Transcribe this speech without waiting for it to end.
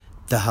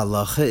The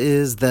halacha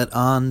is that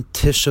on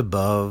Tisha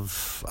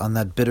B'Av, on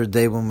that bitter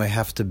day when we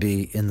have to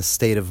be in the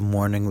state of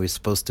mourning, we're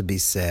supposed to be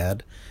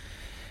sad.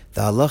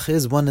 The halacha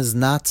is one is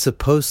not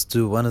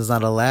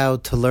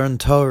allowed to learn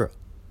Torah.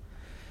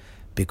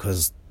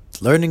 Because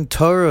learning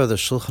Torah, the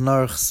Shulchan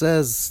Aruch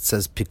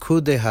says,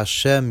 Pikudei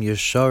Hashem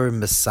Yesharim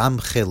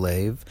Mesamche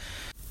Lev.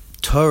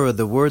 Torah,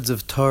 the words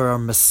of Torah are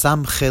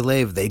Mesamche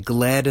Lev, they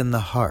gladden the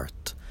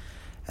heart.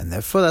 And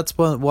therefore that's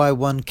why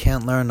one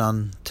can't learn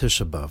on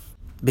Tisha B'Av.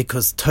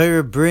 Because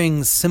Torah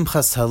brings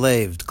Simchas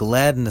Halev,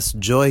 gladness,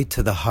 joy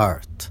to the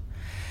heart.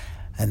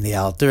 And the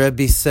Alter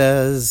Rebbe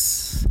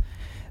says,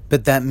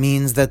 but that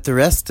means that the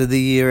rest of the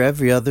year,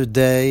 every other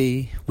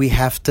day, we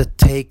have to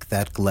take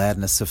that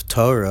gladness of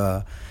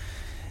Torah.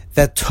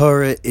 That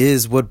Torah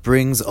is what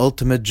brings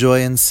ultimate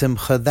joy and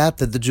simcha, that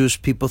the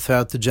Jewish people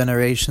throughout the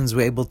generations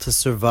were able to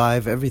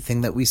survive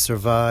everything that we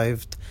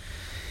survived.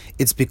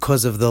 It's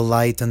because of the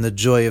light and the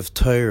joy of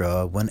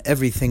Torah. When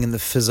everything in the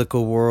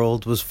physical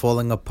world was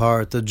falling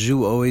apart, the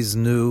Jew always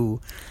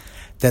knew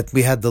that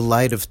we had the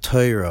light of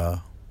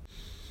Torah.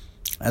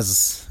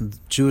 As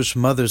Jewish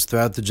mothers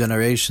throughout the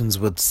generations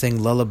would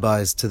sing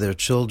lullabies to their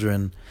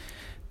children,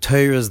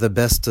 Torah is the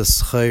best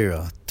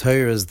schira.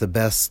 Torah is the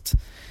best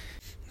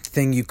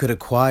thing you could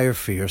acquire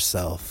for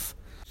yourself.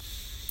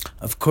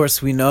 Of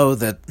course, we know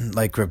that,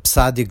 like Reb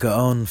Sadi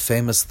Gaon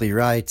famously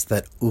writes,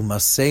 that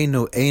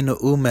Umaseinu einu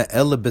ume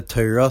ele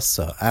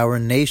b'Torasa. Our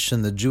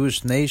nation, the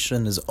Jewish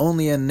nation, is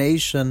only a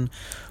nation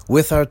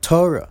with our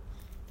Torah.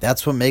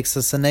 That's what makes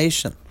us a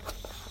nation.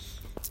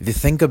 If you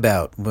think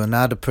about, we're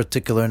not a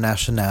particular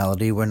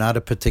nationality, we're not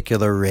a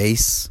particular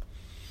race.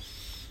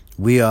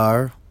 We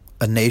are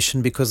a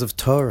nation because of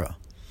Torah.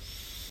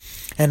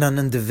 And on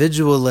an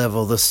individual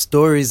level, the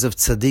stories of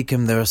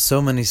tzaddikim, there are so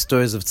many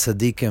stories of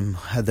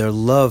tzaddikim, their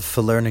love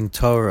for learning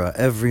Torah.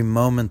 Every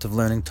moment of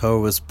learning Torah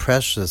was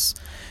precious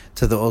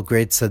to the all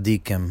great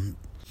tzaddikim.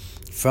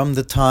 From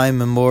the time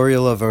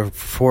memorial of our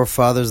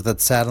forefathers that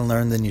sat and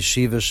learned in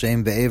Yeshiva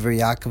Shem Be'ever,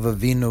 Yaakov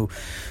Avinu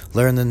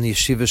learned in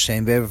Yeshiva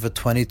Shem Be'ever for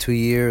 22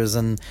 years,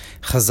 and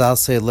Chazal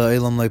say,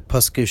 Lo'elam lo'i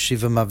paske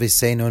yeshiva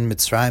maviseinu in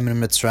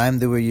Mitzrayim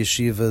there were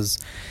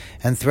yeshivas.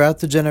 And throughout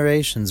the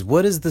generations,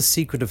 what is the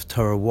secret of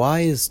Torah?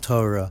 Why is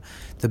Torah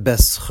the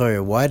best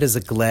schir? Why does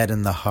it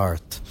gladden the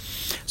heart?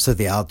 So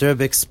the Alter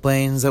Rebbe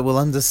explains that we'll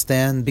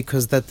understand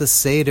because that the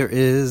Seder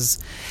is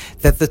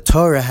that the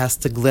Torah has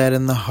to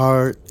gladden the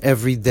heart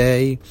every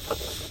day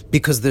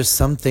because there's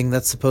something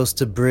that's supposed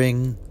to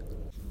bring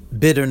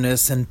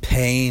bitterness and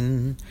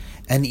pain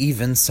and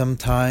even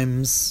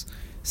sometimes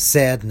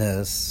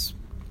sadness.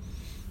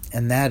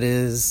 And that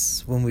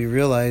is when we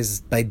realize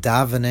by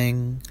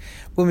davening,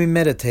 when we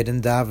meditate in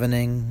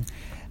davening,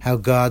 how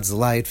God's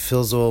light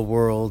fills all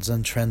worlds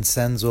and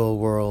transcends all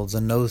worlds,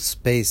 and no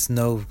space,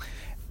 no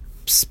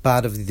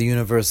spot of the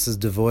universe is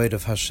devoid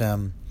of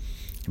Hashem.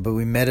 But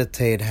we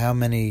meditate how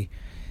many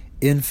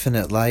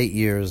infinite light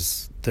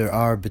years there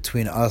are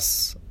between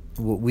us,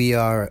 what we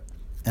are,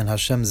 and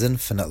Hashem's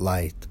infinite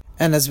light.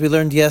 And as we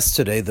learned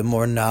yesterday, the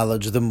more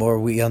knowledge, the more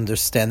we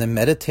understand and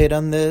meditate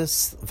on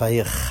this.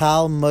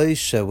 Vayechal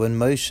Moshe, when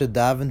Moshe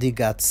davened, he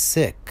got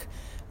sick.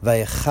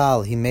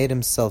 Vayechal, he made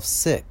himself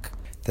sick.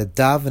 The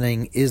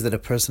davening is that a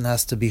person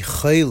has to be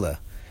chayla,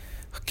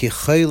 ki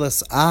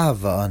chaylas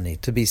ahava ani,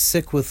 to be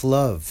sick with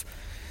love,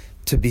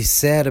 to be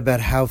sad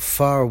about how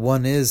far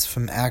one is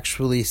from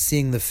actually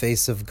seeing the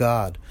face of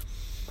God.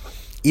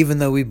 Even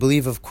though we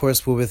believe, of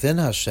course, we're within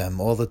Hashem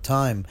all the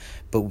time,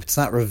 but it's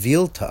not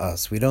revealed to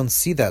us. We don't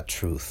see that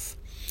truth.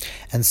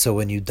 And so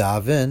when you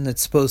daven,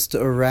 it's supposed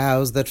to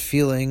arouse that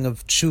feeling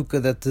of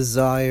tshuka, that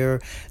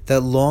desire,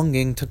 that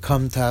longing to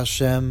come to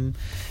Hashem,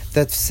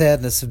 that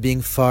sadness of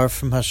being far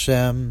from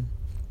Hashem.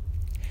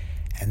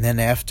 And then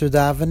after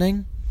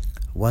davening,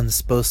 one's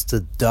supposed to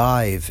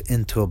dive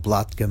into a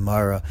blat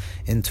Gemara,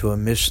 into a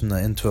Mishnah,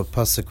 into a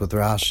pasuk with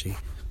Rashi.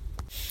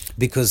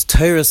 Because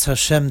Torah's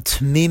Hashem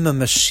Tmima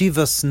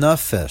Meshivas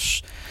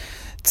Nafesh.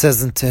 It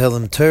says in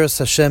Tehillim, Torah's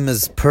Hashem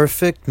is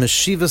perfect,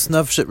 Meshivas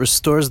Nafesh, it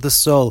restores the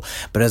soul.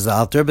 But as the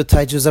Alter Rebbe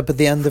teaches up at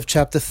the end of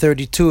chapter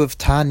 32 of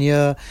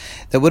Tanya,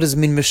 that what does it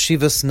mean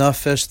Meshivas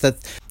Nafesh?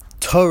 That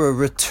Torah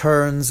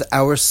returns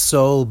our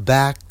soul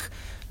back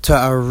to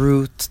our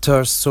root, to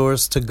our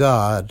source, to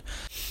God.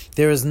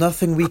 There is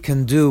nothing we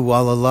can do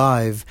while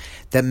alive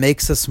that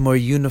makes us more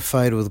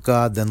unified with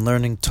God than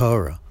learning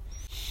Torah.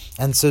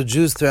 And so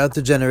Jews throughout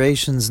the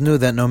generations knew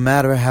that no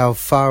matter how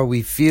far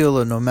we feel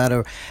or no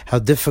matter how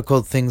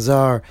difficult things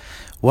are,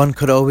 one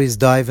could always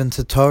dive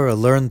into Torah,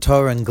 learn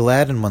Torah, and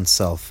gladden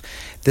oneself.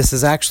 This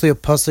is actually a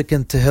pasuk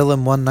in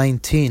Tehillim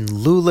 119.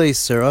 Lulei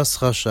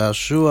serascha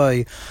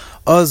sha'ashuai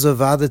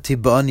ozavadati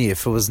ba'ani.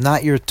 If it was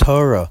not your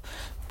Torah,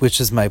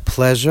 which is my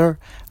pleasure,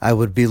 I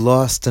would be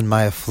lost in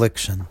my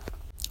affliction.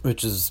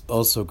 Which is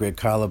also a great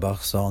Karlebach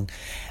song.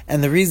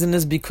 And the reason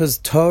is because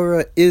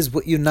Torah is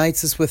what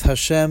unites us with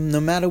Hashem, no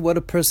matter what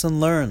a person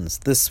learns.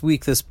 This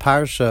week, this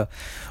Parsha,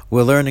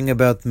 we're learning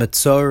about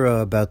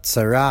Metzora, about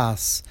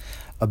Tsaras,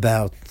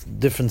 about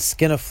different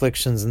skin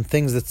afflictions and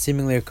things that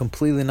seemingly are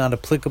completely not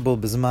applicable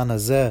B'zman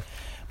Hazeh.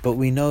 but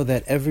we know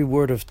that every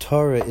word of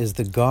Torah is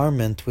the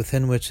garment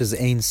within which is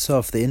Ein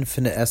Sof, the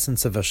infinite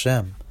essence of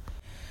Hashem.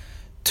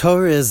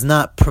 Torah is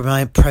not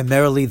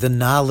primarily the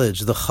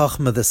knowledge, the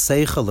chachma, the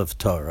seichel of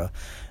Torah.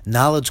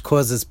 Knowledge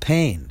causes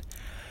pain.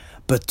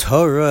 But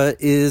Torah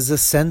is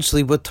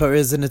essentially what Torah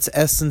is in its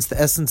essence. The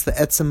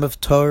etzem of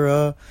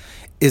Torah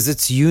is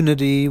its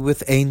unity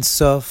with Ein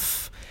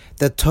Sof.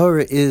 That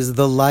Torah is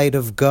the light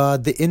of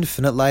God, the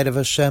infinite light of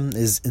Hashem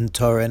is in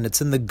Torah, and it's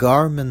in the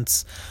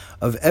garments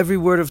of every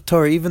word of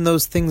Torah, even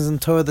those things in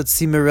Torah that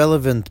seem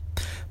irrelevant,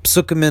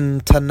 psukim in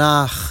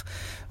Tanakh,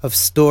 of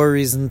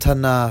stories in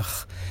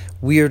Tanakh,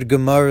 weird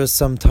Gemaras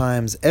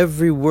sometimes.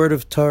 Every word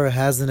of Torah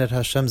has in it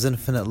Hashem's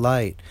infinite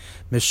light.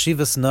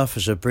 Meshivas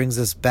Nefesh, it brings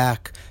us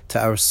back to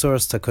our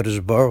source, to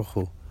Kodesh Baruch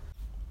Hu.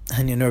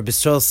 And Rabbi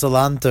Shmuel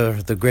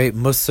Salanter, the great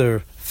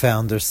Musar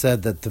founder,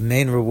 said that the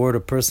main reward a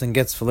person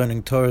gets for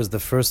learning Torah is the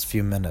first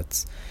few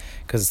minutes,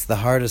 because it's the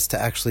hardest to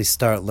actually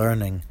start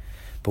learning.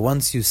 But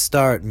once you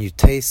start and you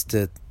taste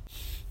it,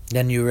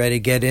 then you already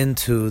get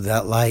into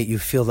that light, you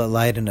feel that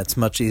light, and it's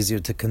much easier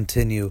to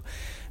continue.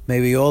 May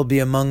we all be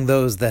among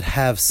those that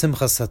have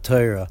Simchas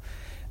HaTorah,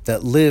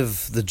 that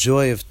live the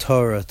joy of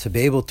Torah, to be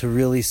able to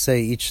really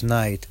say each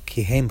night,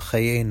 Ki heim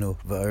chayenu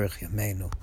v'arich yameinu.